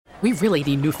We really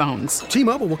need new phones.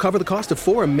 T-Mobile will cover the cost of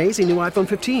 4 amazing new iPhone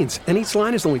 15s, and each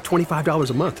line is only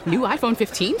 $25 a month. New iPhone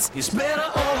 15s? It's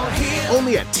better over here.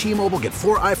 Only at T-Mobile, get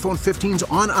 4 iPhone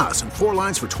 15s on us and 4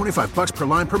 lines for $25 per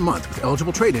line per month with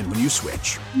eligible trade-in when you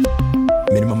switch.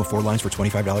 Minimum of 4 lines for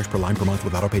 $25 per line per month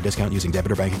with autopay discount using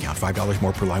debit or bank account. $5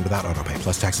 more per line without autopay,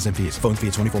 plus taxes and fees. Phone fee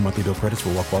at 24 monthly bill credits for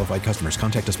well-qualified customers.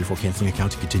 Contact us before canceling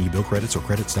account to continue bill credits or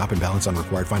credit stop and balance on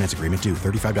required finance agreement due.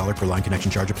 $35 per line connection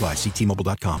charge applies. See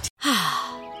T-Mobile.com.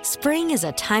 Spring is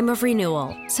a time of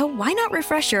renewal, so why not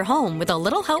refresh your home with a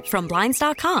little help from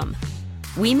Blinds.com?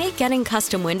 We make getting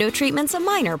custom window treatments a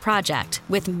minor project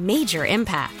with major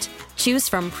impact. Choose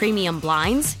from premium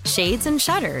blinds, shades, and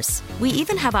shutters. We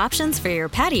even have options for your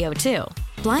patio, too.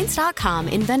 Blinds.com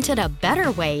invented a better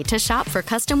way to shop for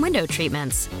custom window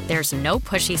treatments. There's no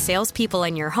pushy salespeople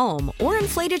in your home or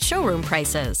inflated showroom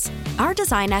prices. Our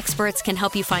design experts can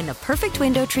help you find the perfect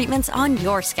window treatments on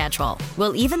your schedule.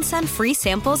 We'll even send free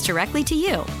samples directly to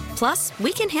you. Plus,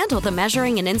 we can handle the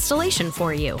measuring and installation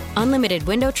for you. Unlimited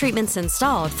window treatments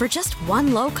installed for just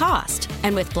one low cost.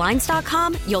 And with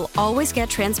Blinds.com, you'll always get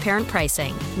transparent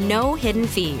pricing. No hidden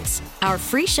fees. Our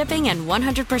free shipping and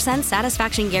 100%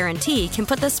 satisfaction guarantee can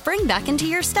put the spring back into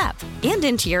your step and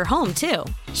into your home, too.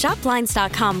 Shop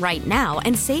Blinds.com right now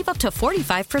and save up to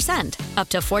 45%. Up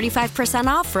to 45%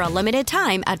 off for a limited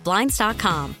time at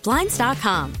Blinds.com.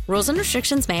 Blinds.com. Rules and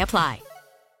restrictions may apply.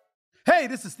 Hey,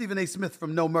 this is Stephen A. Smith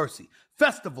from No Mercy.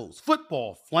 Festivals,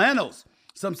 football, flannels.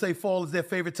 Some say fall is their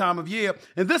favorite time of year.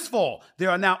 And this fall, there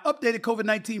are now updated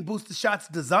COVID-19 booster shots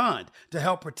designed to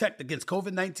help protect against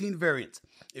COVID-19 variants.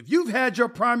 If you've had your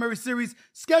primary series,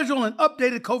 schedule an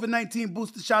updated COVID-19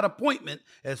 booster shot appointment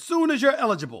as soon as you're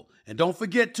eligible. And don't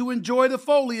forget to enjoy the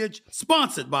foliage,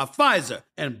 sponsored by Pfizer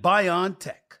and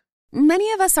BioNTech.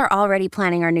 Many of us are already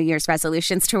planning our New Year's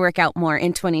resolutions to work out more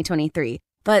in 2023.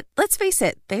 But let's face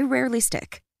it, they rarely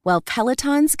stick. Well,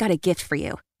 Peloton's got a gift for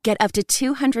you. Get up to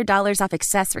 $200 off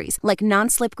accessories like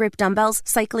non-slip grip dumbbells,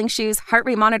 cycling shoes, heart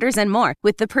rate monitors, and more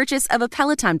with the purchase of a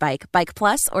Peloton bike, Bike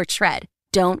Plus, or Tread.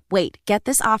 Don't wait. Get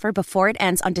this offer before it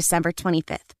ends on December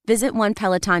 25th. Visit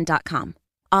onepeloton.com.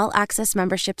 All access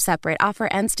membership separate. Offer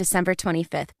ends December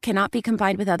 25th. Cannot be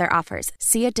combined with other offers.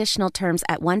 See additional terms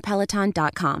at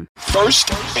onepeloton.com.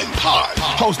 First and Pod,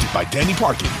 hosted by Danny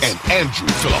Parkin and Andrew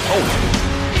Filippone.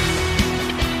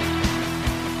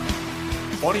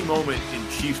 Funny moment in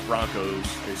Chiefs-Broncos,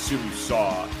 I assume you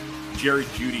saw Jerry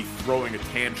Jeudy throwing a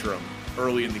tantrum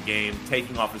early in the game,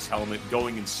 taking off his helmet,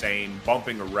 going insane,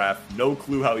 bumping a ref. No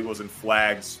clue how he wasn't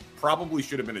flagged. Probably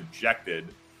should have been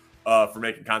ejected for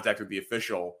making contact with the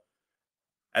official.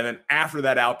 And then after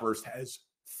that outburst, has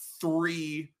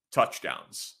 3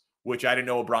 touchdowns, which I didn't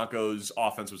know a Broncos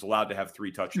offense was allowed to have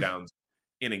 3 touchdowns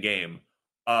in a game.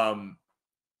 Do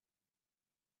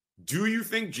you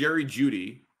think Jerry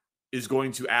Jeudy is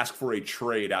going to ask for a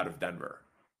trade out of Denver?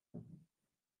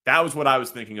 That was what I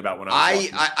was thinking about when I was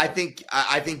I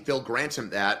think they'll grant him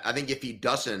that. I think if he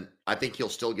doesn't, I think he'll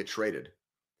still get traded.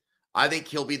 I think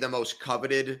he'll be the most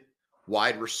coveted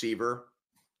wide receiver.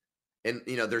 And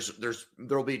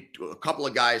there'll be a couple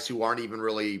of guys who aren't even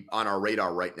really on our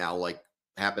radar right now, like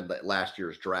happened at last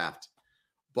year's draft.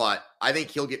 But I think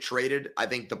he'll get traded. I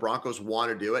think the Broncos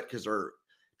want to do it because they're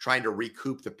trying to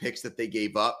recoup the picks that they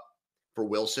gave up for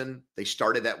Wilson. They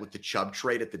started that with the Chubb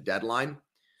trade at the deadline.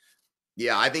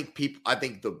 Yeah, I think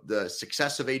the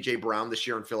success of A.J. Brown this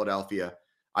year in Philadelphia,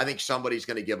 I think somebody's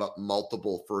going to give up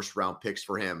multiple first-round picks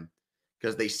for him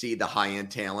because they see the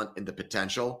high-end talent and the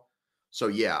potential. So,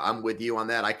 yeah, I'm with you on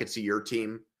that. I could see your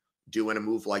team doing a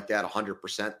move like that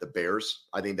 100%, the Bears.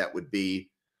 I think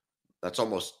that's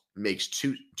almost makes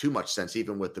too much sense,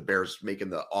 even with the Bears making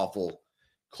the awful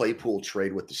Claypool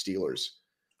trade with the Steelers.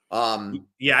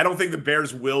 Yeah, I don't think the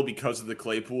Bears will because of the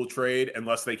Claypool trade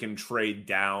unless they can trade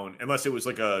down, unless it was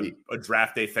like a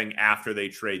draft day thing after they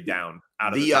trade down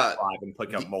out of the top 5 and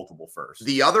pick up multiple first.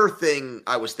 The other thing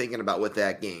I was thinking about with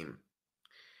that game,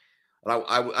 and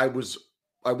I was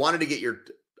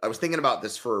thinking about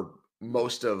this for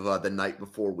most of the night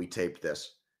before we taped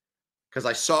this because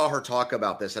I saw her talk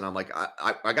about this and I'm like,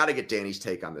 I got to get Danny's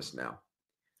take on this now.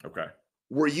 Okay.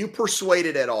 Were you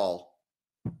persuaded at all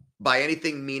by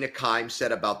anything Mina Kimes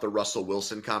said about the Russell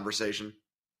Wilson conversation?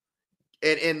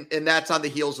 And that's on the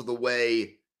heels of the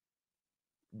way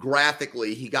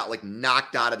graphically he got like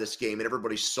knocked out of this game and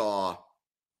everybody saw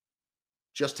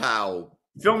just how.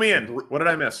 Fill me in. What did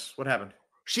I miss? What happened?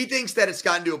 She thinks that it's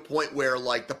gotten to a point where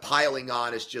like the piling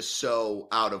on is just so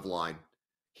out of line.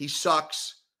 He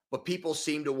sucks, but people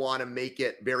seem to want to make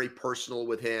it very personal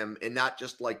with him and not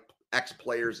just like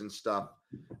ex-players and stuff.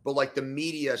 But like the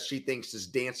media, she thinks is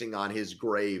dancing on his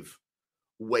grave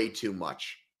way too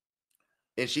much.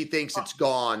 And she thinks it's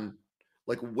gone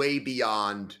like way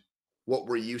beyond what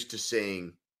we're used to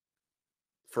seeing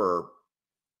for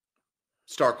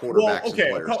star quarterbacks and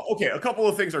players. A couple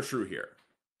of things are true here.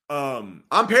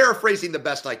 I'm paraphrasing the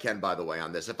best I can, by the way,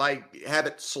 on this. If I have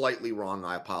it slightly wrong,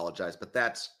 I apologize, but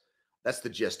that's the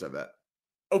gist of it.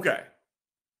 Okay.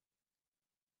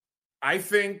 I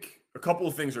think a couple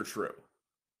of things are true.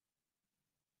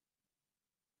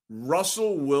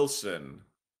 Russell Wilson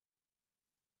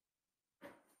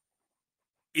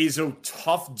is a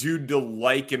tough dude to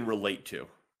like and relate to.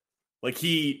 Like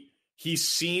he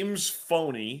seems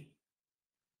phony.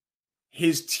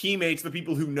 His teammates, the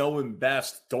people who know him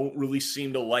best, don't really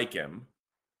seem to like him.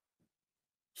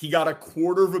 He got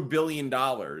 $250 million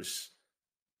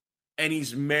and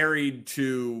he's married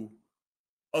to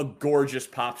a gorgeous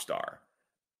pop star.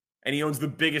 And he owns the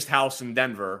biggest house in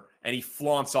Denver and he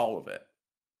flaunts all of it.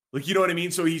 Like, you know what I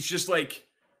mean? So he's just like,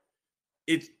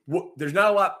 there's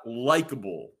not a lot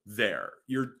likable there.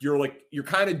 You're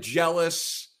kind of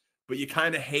jealous, but you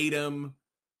kind of hate him,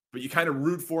 but you kind of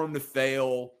root for him to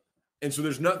fail. And so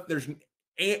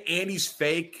Andy's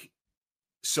fake.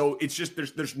 So it's just,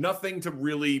 there's nothing to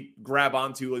really grab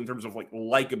onto in terms of like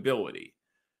likability.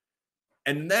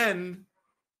 And then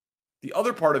the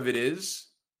other part of it is,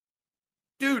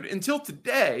 dude, until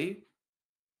today,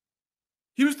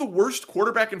 he was the worst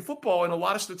quarterback in football in a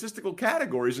lot of statistical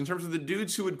categories in terms of the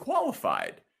dudes who had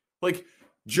qualified. Like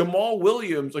Jamal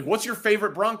Williams, like what's your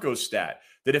favorite Broncos stat?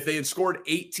 That if they had scored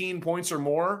 18 points or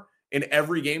more in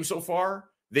every game so far,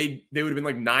 they would have been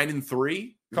like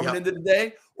 9-3 coming into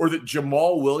today? Or that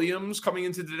Jamal Williams coming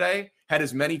into today had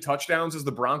as many touchdowns as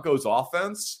the Broncos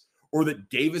offense? Or that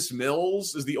Davis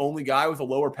Mills is the only guy with a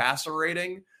lower passer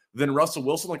rating than Russell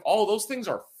Wilson? Like all of those things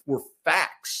were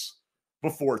facts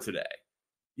before today.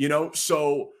 You know,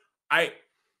 so I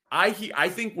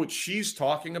think what she's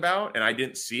talking about, and I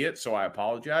didn't see it, so I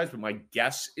apologize, but my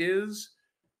guess is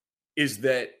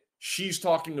that she's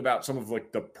talking about some of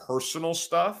like the personal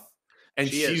stuff, and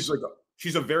she's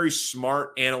a very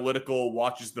smart, analytical,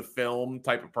 watches the film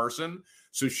type of person.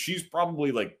 So she's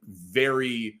probably like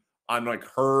very on like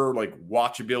her like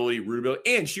watchability, rootability,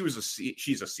 and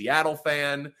she's a Seattle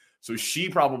fan, so she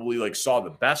probably like saw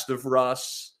the best of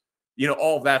Russ, you know,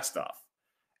 all that stuff.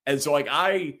 And so like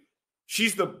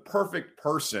she's the perfect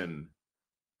person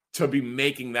to be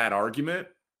making that argument.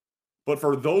 But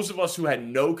for those of us who had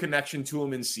no connection to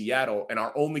him in Seattle and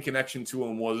our only connection to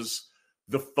him was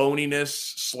the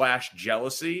phoniness /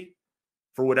 jealousy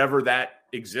for whatever that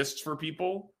exists for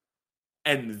people,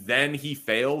 and then he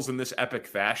fails in this epic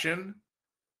fashion.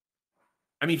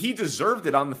 I mean, he deserved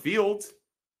it on the field.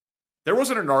 There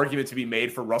wasn't an argument to be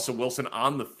made for Russell Wilson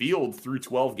on the field through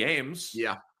 12 games.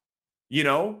 Yeah. You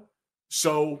know,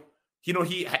 so, you know,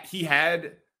 he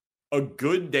had a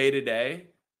good day today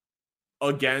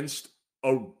against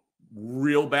a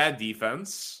real bad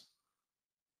defense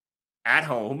at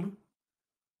home,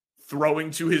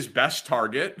 throwing to his best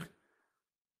target,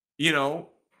 you know.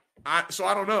 So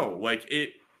I don't know. Like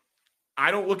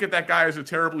I don't look at that guy as a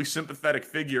terribly sympathetic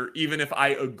figure, even if I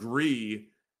agree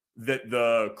that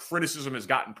the criticism has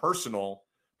gotten personal.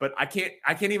 But I can't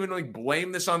even like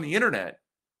blame this on the internet.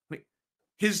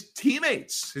 His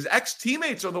teammates, his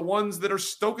ex-teammates are the ones that are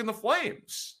stoking the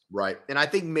flames. Right. And I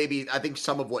think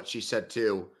some of what she said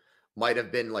too might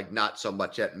have been like not so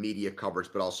much at media coverage,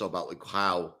 but also about like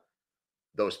how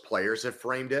those players have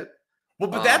framed it.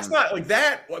 Well, but that's not like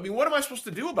that. I mean, what am I supposed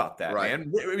to do about that, right,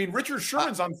 man? I mean, Richard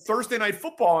Sherman's on Thursday Night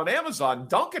Football on Amazon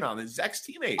dunking on his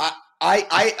ex-teammate.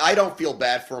 I don't feel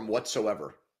bad for him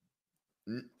whatsoever.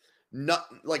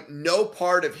 No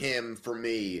part of him for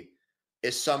me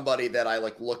is somebody that I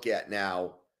like look at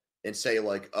now and say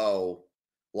like, oh,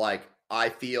 like I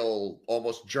feel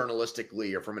almost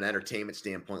journalistically or from an entertainment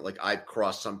standpoint, like I've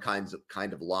crossed some kind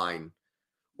of line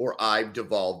or I've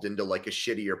devolved into like a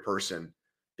shittier person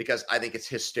because I think it's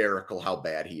hysterical how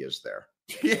bad he is there.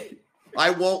 I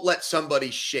won't let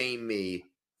somebody shame me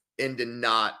into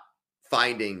not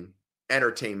finding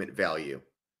entertainment value.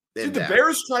 Dude, the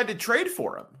Bears tried to trade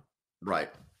for him.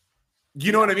 Right.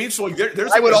 You know what I mean? So like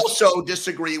there's I would also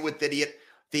disagree with that.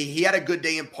 He had a good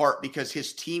day in part because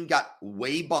his team got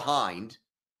way behind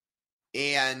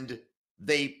and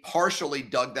they partially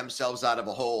dug themselves out of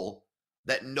a hole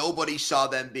that nobody saw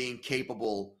them being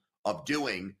capable of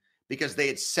doing because they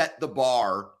had set the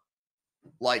bar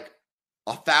like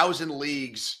 1,000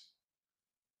 leagues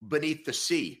beneath the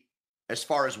sea as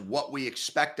far as what we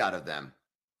expect out of them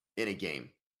in a game.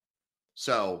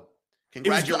 So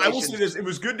congratulations. I will say this. It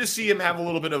was good to see him have a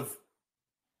little bit of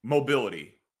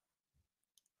mobility.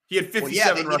 He had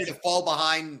 57 they needed to fall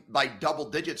behind by double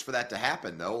digits for that to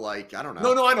happen, though. Like, I don't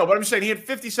know. No, I know. But I'm just saying he had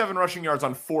 57 rushing yards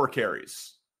on 4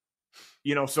 carries.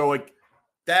 So like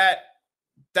that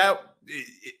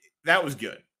was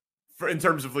good in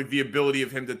terms of like the ability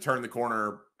of him to turn the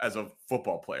corner as a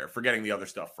football player, forgetting the other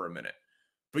stuff for a minute.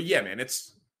 But yeah, man,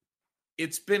 it's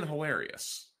been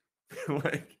hilarious.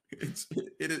 Like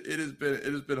it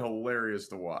has been hilarious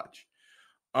to watch.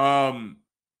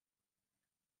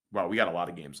 Wow, we got a lot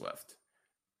of games left.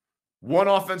 1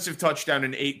 offensive touchdown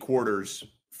in 8 quarters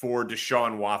for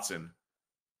Deshaun Watson.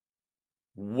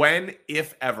 When,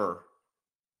 if ever,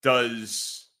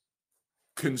 does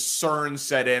concern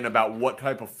set in about what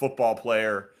type of football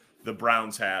player the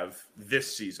Browns have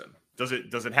this season? Does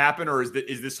it happen, or is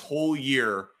this whole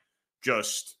year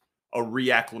just a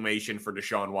reacclimation for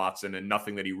Deshaun Watson and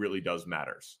nothing that he really does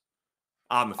matters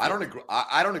on the field?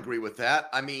 I don't agree with that.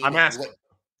 I mean, I'm asking.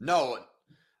 No,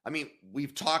 I mean,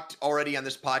 we've talked already on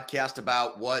this podcast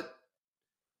about what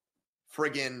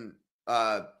friggin'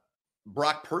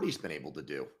 Brock Purdy's been able to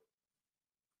do.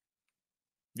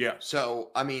 Yeah.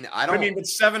 So, I mean, but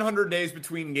 700 days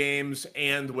between games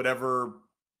and whatever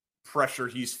pressure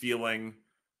he's feeling,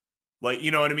 like, you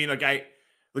know what I mean? Like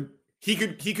he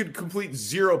could complete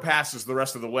 0 passes the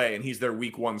rest of the way, and he's their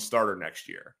week 1 starter next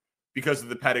year because of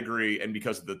the pedigree and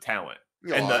because of the talent.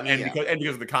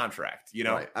 Because of the contract,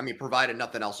 Right. I mean, provided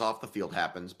nothing else off the field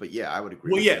happens, but yeah, I would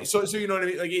agree. Well, yeah. So you know what I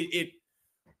mean? Like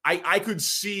I could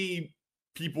see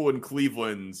people in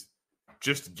Cleveland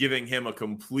just giving him a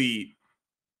complete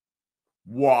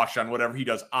wash on whatever he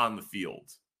does on the field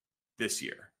this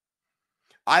year.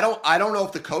 I don't know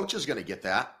if the coach is going to get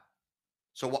that.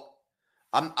 So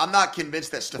I'm not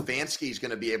convinced that Stefanski is going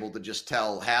to be able to just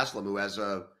tell Haslam, who has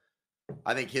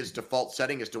I think his default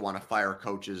setting is to want to fire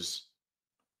coaches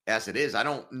as it is. I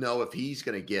don't know if he's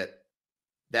going to get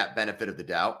that benefit of the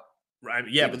doubt. Right.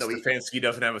 Yeah, but Stefanski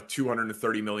doesn't have a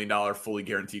 $230 million fully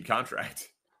guaranteed contract.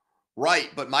 Right.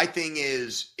 But my thing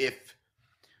is it's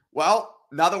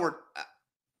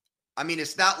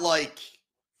not like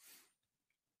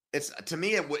to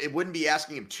me, it wouldn't be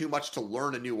asking him too much to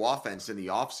learn a new offense in the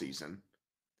offseason.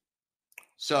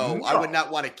 So no. I would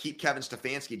not want to keep Kevin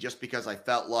Stefanski just because I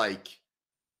felt like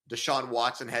Deshaun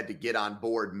Watson had to get on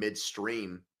board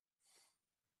midstream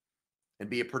and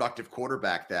be a productive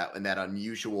quarterback in that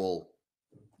unusual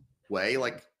way.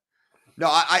 Like, no,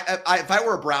 I if I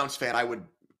were a Browns fan, I would,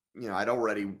 I'd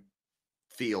already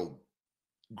feel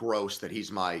gross that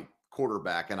he's my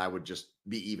quarterback, and I would just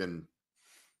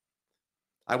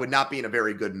I would not be in a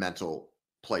very good mental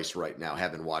place right now,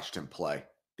 having watched him play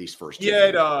these first 2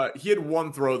 games. He had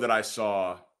one throw that I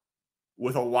saw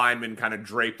with a lineman kind of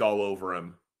draped all over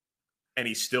him, and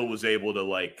he still was able to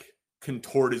like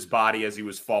contort his body as he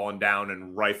was falling down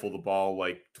and rifle the ball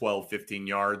like 12, 15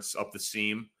 yards up the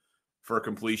seam for a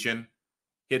completion.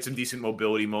 He had some decent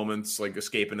mobility moments, like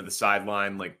escaping to the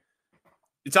sideline. Like,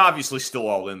 it's obviously still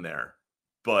all in there,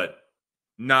 but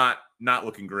not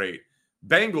looking great.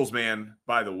 Bengals, man,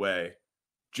 by the way,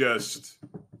 just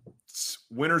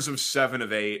winners of 7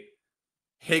 of 8.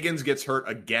 Higgins gets hurt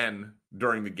again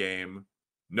during the game.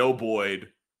 No Boyd,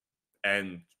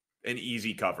 and an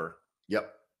easy cover.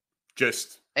 Yep.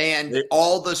 That's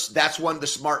one the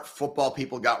smart football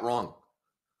people got wrong.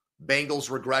 Bengals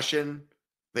regression.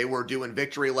 They were doing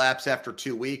victory laps after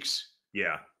 2 weeks.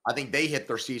 Yeah. I think they hit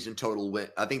their season total win.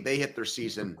 I think they hit their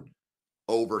season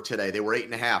over today. They were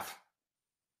 8.5.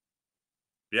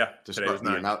 Yeah. Today was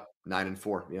 9.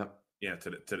 9-4. Yep. Yeah.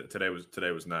 Today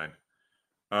was 9.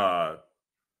 I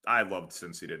loved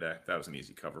Cincy today. That was an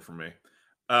easy cover for me.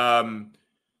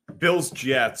 Bills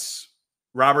Jets.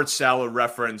 Robert Saleh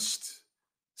referenced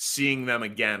seeing them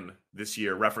again this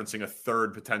year, referencing a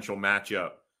third potential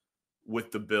matchup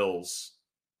with the Bills.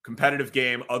 Competitive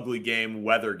game, ugly game,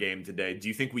 weather game today. Do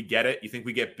you think we get it? You think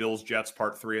we get Bills Jets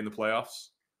part 3 in the playoffs?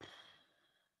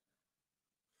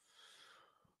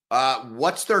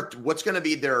 What's going to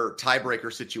be their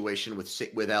tiebreaker situation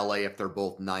with LA if they're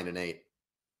both 9-8?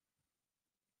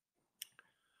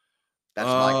 That's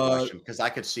my question, because I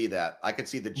could see that. I could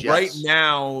see the Jets. Right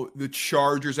now, the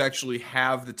Chargers actually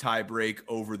have the tiebreak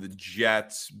over the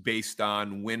Jets based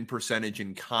on win percentage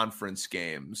in conference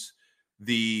games.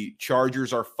 The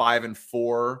Chargers are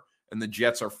 5-4, and the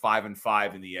Jets are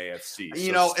 5-5 in the AFC.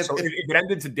 If it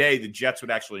ended today, the Jets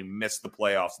would actually miss the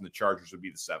playoffs, and the Chargers would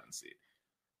be the 7th seed.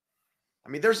 I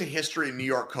mean, there's a history of New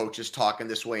York coaches talking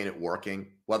this way and it working,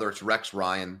 whether it's Rex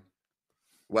Ryan,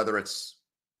 whether it's,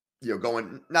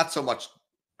 going not so much.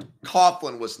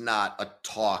 Coughlin was not a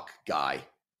talk guy.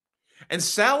 And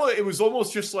Saleh, it was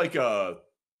almost just it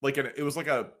was like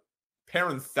a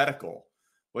parenthetical.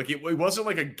 Like it wasn't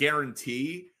like a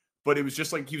guarantee, but it was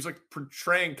just like he was like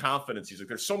portraying confidence. He's like,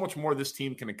 there's so much more this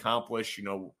team can accomplish. You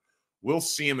know, we'll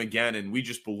see him again, and we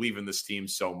just believe in this team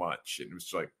so much. And it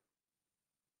was like,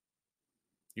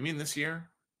 you mean this year?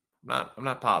 I'm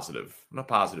not positive. I'm not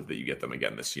positive that you get them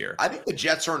again this year. I think the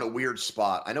Jets are in a weird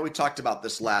spot. I know we talked about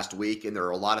this last week, and there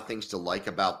are a lot of things to like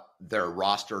about their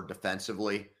roster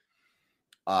defensively,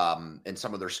 and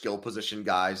some of their skill position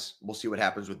guys. We'll see what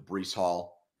happens with Breece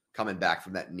Hall coming back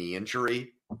from that knee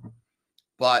injury.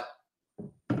 But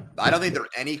I don't think they're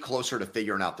any closer to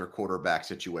figuring out their quarterback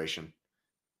situation.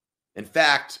 In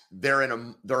fact, they're in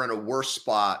a worse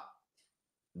spot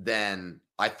than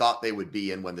I thought they would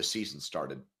be in when the season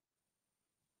started.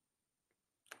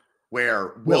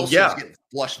 Where Wilson's getting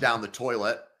flushed down the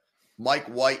toilet. Mike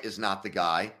White is not the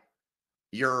guy.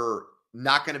 You're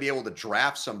not going to be able to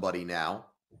draft somebody now.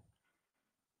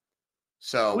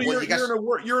 So you're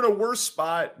in a worse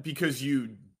spot because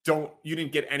you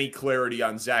didn't get any clarity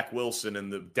on Zach Wilson,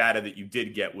 and the data that you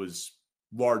did get was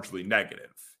largely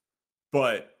negative.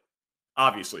 But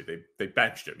obviously they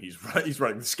benched him. He's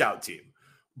running the scout team.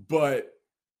 But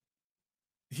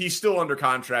he's still under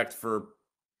contract for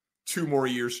 2 more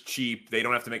years cheap. They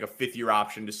don't have to make a 5th-year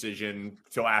option decision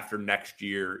till after next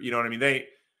year. You know what I mean?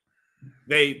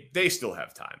 They still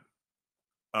have time.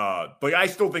 But I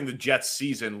still think the Jets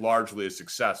season largely a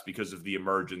success because of the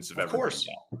emergence of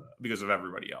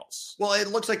everybody else. Well, it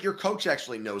looks like your coach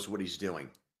actually knows what he's doing,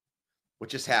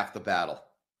 which is half the battle.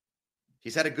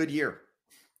 He's had a good year.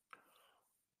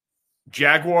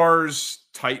 Jaguars,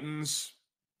 Titans,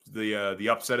 the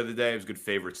upset of the day. It was a good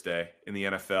favorites day in the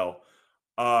NFL.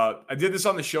 I did this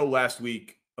on the show last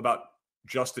week about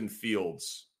Justin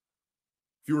Fields.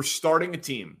 If you were starting a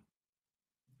team,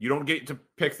 you don't get to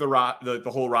pick the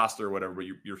whole roster or whatever, but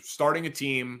you're starting a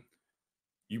team.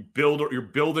 You're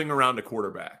building around a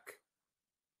quarterback.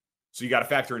 So you got to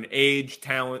factor in age,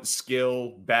 talent,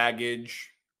 skill, baggage,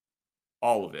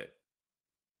 all of it.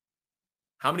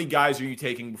 How many guys are you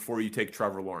taking before you take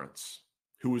Trevor Lawrence,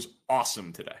 who was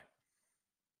awesome today?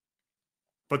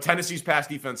 But Tennessee's pass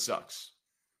defense sucks.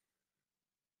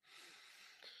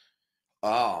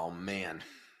 Oh, man.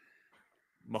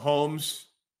 Mahomes,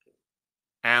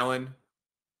 Allen,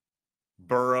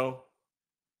 Burrow,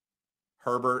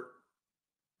 Herbert,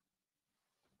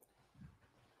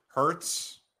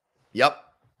 Hurts. Yep.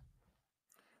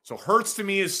 So Hurts to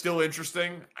me is still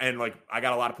interesting. And like, I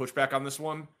got a lot of pushback on this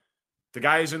one. The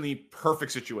guy is in the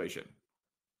perfect situation.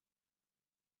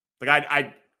 Like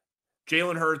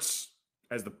Jalen Hurts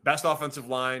has the best offensive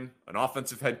line, an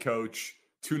offensive head coach,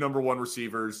 2 number 1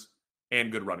 receivers,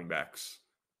 and good running backs.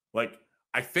 Like,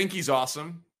 I think he's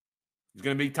awesome. He's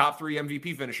going to be top 3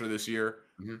 MVP finisher this year.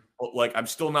 Mm-hmm. But like, I'm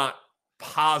still not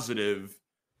positive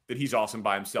that he's awesome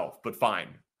by himself, but fine.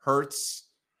 Hurts.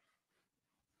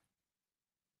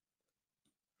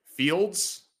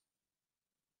 Fields.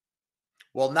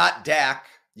 Well, not Dak.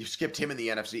 You skipped him in the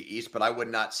NFC East, but I would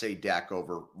not say Dak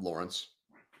over Lawrence.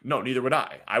 No, neither would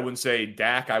I. I wouldn't say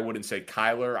Dak. I wouldn't say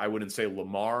Kyler. I wouldn't say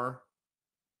Lamar.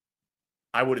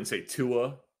 I wouldn't say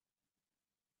Tua.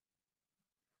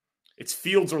 It's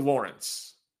Fields or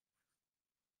Lawrence.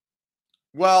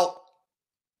 Well,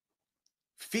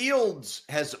 Fields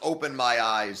has opened my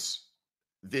eyes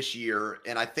this year,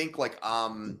 and I think like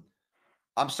I'm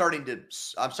starting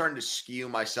to skew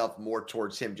myself more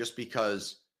towards him just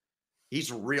because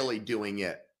he's really doing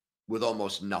it with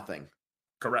almost nothing.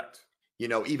 Correct. You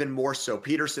know, even more so.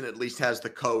 Peterson at least has the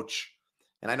coach,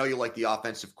 and I know you like the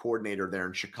offensive coordinator there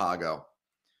in Chicago,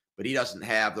 but he doesn't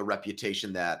have the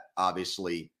reputation that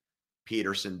obviously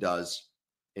Peterson does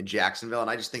in Jacksonville. And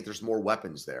I just think there's more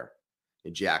weapons there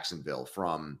in Jacksonville,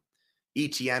 from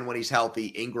ETN when he's healthy.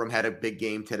 Ingram had a big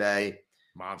game today.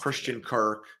 Christian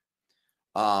Kirk.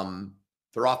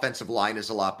 Their offensive line is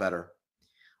a lot better.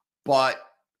 But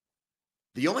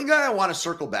the only guy I want to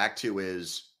circle back to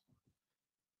is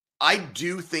I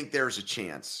do think there's a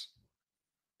chance.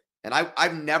 And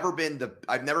I've never been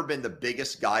the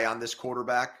biggest guy on this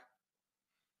quarterback,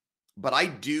 but I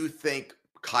do think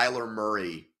Kyler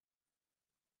Murray,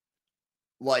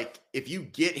 like, if you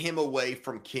get him away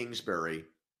from Kingsbury,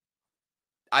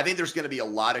 I think there's going to be a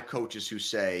lot of coaches who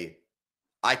say,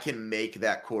 I can make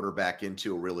that quarterback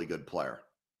into a really good player.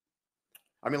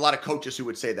 I mean, a lot of coaches who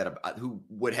would say that, who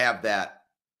would have that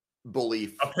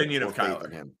belief, opinion of Kyler.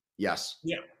 In him. Yes.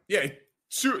 Yeah.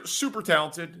 Super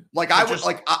talented.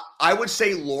 I would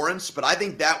say Lawrence, but I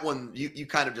think that one you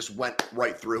kind of just went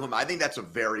right through him. I think that's a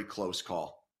very close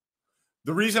call.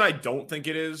 The reason I don't think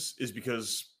it is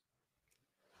because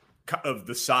of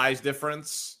the size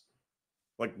difference.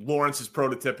 Like, Lawrence is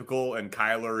prototypical and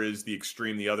Kyler is the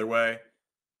extreme the other way.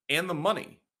 and the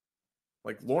money.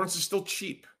 Like, Lawrence is still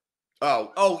cheap.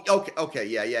 Okay,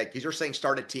 yeah. Because you're saying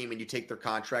start a team and you take their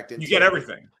contract and you get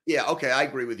everything. Yeah, okay, I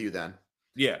agree with you then.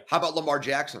 Yeah. How about Lamar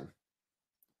Jackson?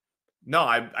 No,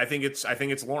 I think it's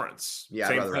Lawrence. Yeah,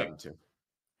 Same I'd rather thing. have him too.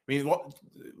 I mean,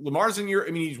 Lamar's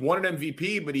he's won an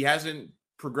MVP, but he hasn't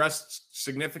progressed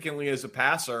significantly as a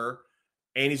passer,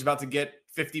 and he's about to get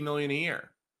 $50 million a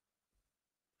year.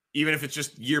 Even if it's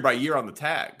just year by year on the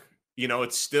tag,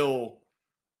 it's still.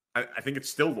 I think it's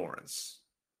still Lawrence.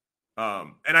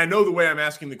 And I know the way I'm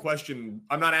asking the question,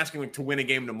 I'm not asking to win a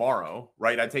game tomorrow,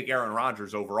 right? I take Aaron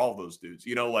Rodgers over all those dudes,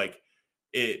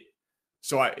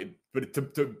 So I'm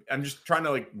just trying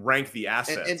to rank the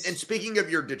assets. And speaking of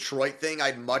your Detroit thing,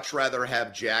 I'd much rather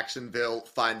have Jacksonville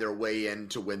find their way in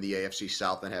to win the AFC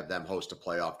South and have them host a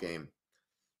playoff game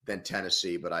than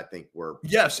Tennessee. But I think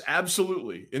yes,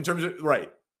 absolutely. In terms of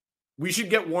we should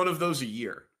get one of those a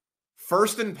year.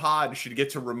 First and Pod should get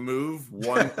to remove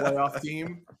one playoff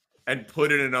team and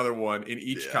put in another one in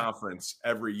each conference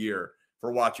every year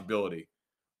for watchability.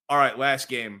 All right, last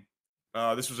game.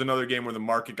 This was another game where the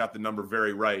market got the number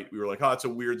very right. We were like, it's a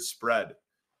weird spread.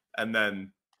 And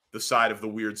then the side of the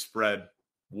weird spread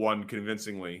won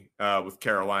convincingly with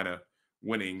Carolina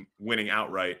winning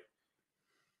outright.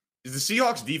 Is the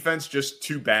Seahawks defense just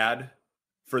too bad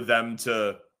for them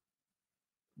to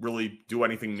really do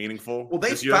anything meaningful? Well,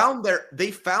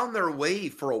 they found their way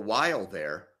for a while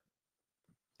there.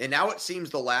 And now it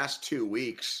seems the last 2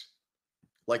 weeks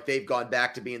like they've gone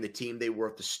back to being the team they were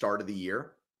at the start of the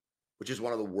year, which is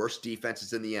one of the worst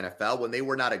defenses in the NFL. When they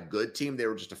were not a good team, they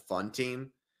were just a fun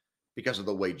team because of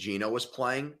the way Geno was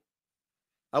playing.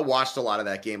 I watched a lot of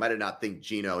that game. I did not think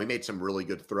Geno, he made some really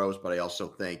good throws, but I also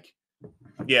think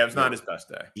it was not his best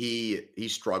day. He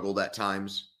struggled at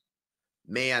times.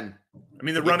 Man. I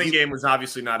mean, the running game was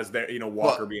obviously not as there,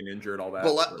 Walker being injured, all that.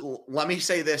 But let me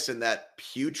say this, in that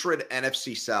putrid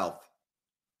NFC South,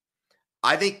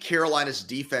 I think Carolina's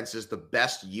defense is the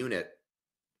best unit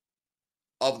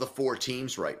of the 4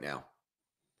 teams right now.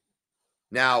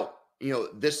 Now,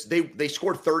 they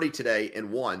scored 30 today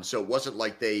and won, so it wasn't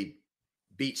like they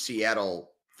beat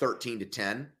Seattle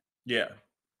 13-10. Yeah.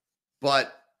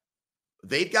 But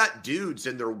they've got dudes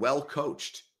and they're well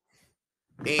coached.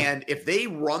 And if they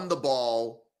run the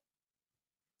ball,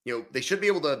 they should be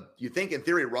able to, you think in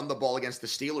theory, run the ball against the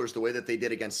Steelers the way that they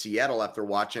did against Seattle after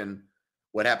watching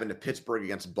what happened to Pittsburgh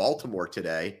against Baltimore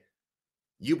today.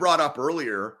 You brought up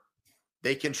earlier,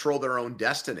 they control their own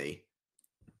destiny.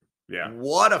 Yeah.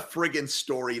 What a friggin'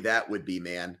 story that would be,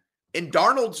 man. And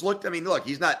Darnold's looked,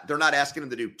 they're not asking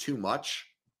him to do too much.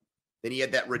 Then he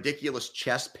had that ridiculous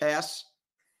chest pass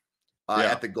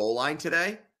at the goal line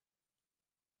today.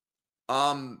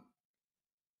 But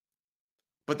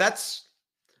that's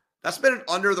been an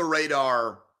under the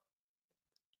radar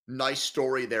nice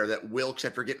story there, that Wilkes,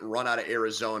 after getting run out of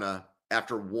Arizona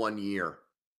after 1 year,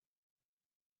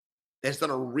 has done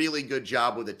a really good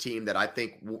job with a team that I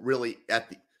think really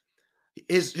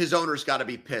his owner's got to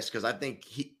be pissed, because I think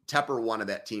Tepper wanted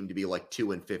that team to be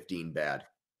 2-15 bad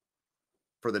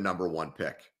for the number 1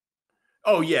 pick.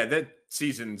 Oh yeah, that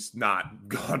season's not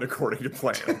gone according to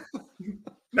plan.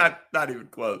 Not even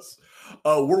close.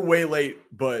 We're way late,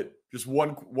 but just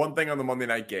one thing on the Monday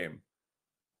night game.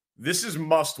 This is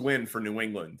must win for New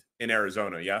England in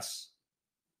Arizona, yes?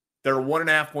 They're a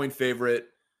 1.5-point favorite.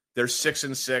 They're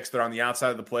 6-6. They're on the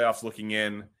outside of the playoffs looking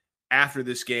in. After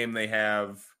this game, they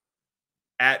have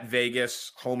at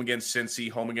Vegas, home against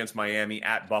Cincy, home against Miami,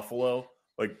 at Buffalo.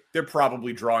 They're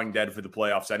probably drawing dead for the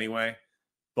playoffs anyway,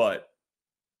 but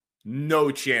no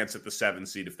chance at the 7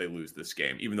 seed if they lose this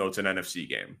game, even though it's an NFC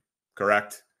game.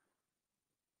 Correct?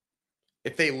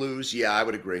 If they lose, yeah, I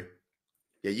would agree.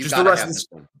 Yeah, you just got the to rest have of this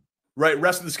one. Right,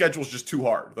 rest of the schedule is just too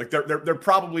hard. They're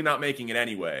probably not making it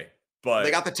anyway. But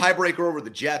they got the tiebreaker over the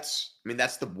Jets. I mean,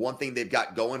 that's the one thing they've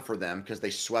got going for them, because they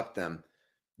swept them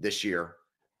this year.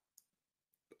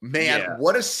 Man,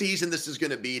 what a season this is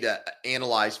going to be to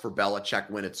analyze for Belichick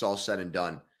when it's all said and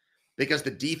done. Because the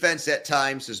defense at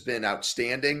times has been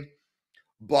outstanding.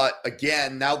 But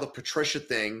again, now the Patricia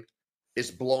thing is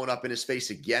blowing up in his face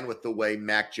again with the way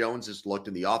Mac Jones has looked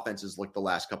and the offense has looked the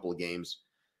last couple of games.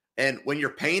 And when you're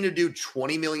paying a dude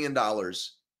 $20 million,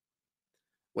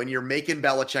 when you're making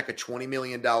Belichick a $20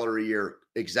 million a year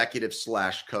executive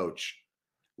 / coach,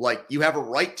 you have a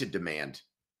right to demand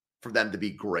for them to be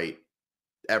great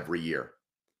every year.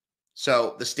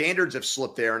 So the standards have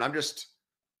slipped there. And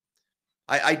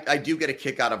I do get a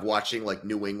kick out of watching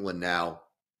New England now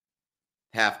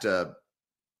have to,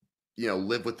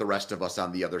 live with the rest of us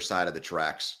on the other side of the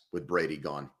tracks with Brady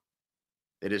gone.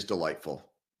 It is delightful.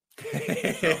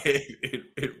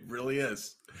 It really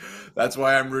is. That's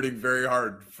why I'm rooting very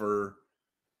hard for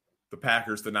the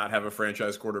Packers to not have a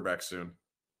franchise quarterback soon.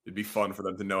 It'd be fun for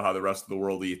them to know how the rest of the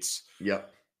world eats.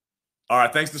 Yep. All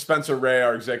right. Thanks to Spencer Ray,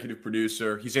 our executive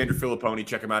producer. He's Andrew Filipponi.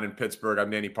 Check him out in Pittsburgh. I'm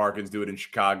Danny Parkins. Do it in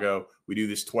Chicago. We do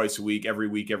this twice a week,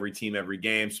 every team, every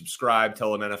game. Subscribe.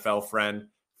 Tell an NFL friend.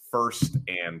 First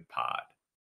and Pod.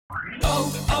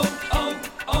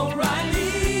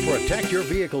 O'Reilly. Protect your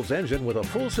vehicle's engine with a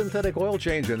full synthetic oil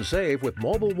change and save with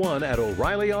Mobil 1 at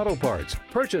O'Reilly Auto Parts.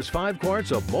 Purchase 5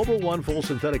 quarts of Mobil 1 full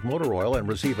synthetic motor oil and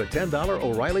receive a $10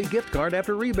 O'Reilly gift card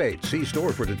after rebate. See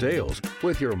store for details.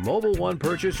 With your Mobil 1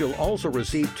 purchase, you'll also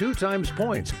receive 2 times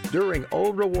points during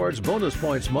O Rewards Bonus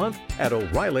Points Month at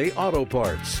O'Reilly Auto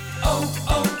Parts.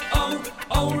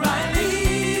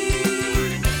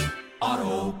 O'Reilly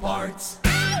Auto Parts.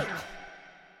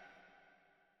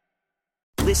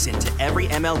 Listen to every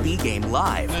MLB game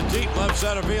live. In the deep left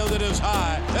center field, it is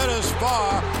high, it is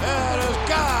far, it is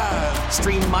gone.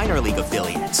 Stream minor league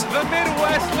affiliates. The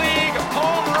Midwest League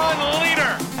home run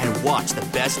leader. And watch the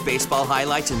best baseball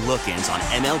highlights and look-ins on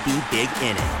MLB Big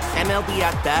Inning. MLB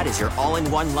At Bat is your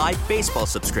all-in-one live baseball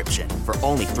subscription for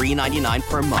only $3.99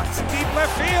 per month. Deep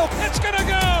left field, it's gonna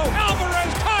go.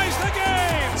 Alvarez ties the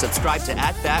game. Subscribe to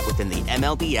At Bat within the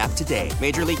MLB app today.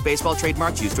 Major League Baseball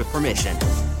trademarks used with permission.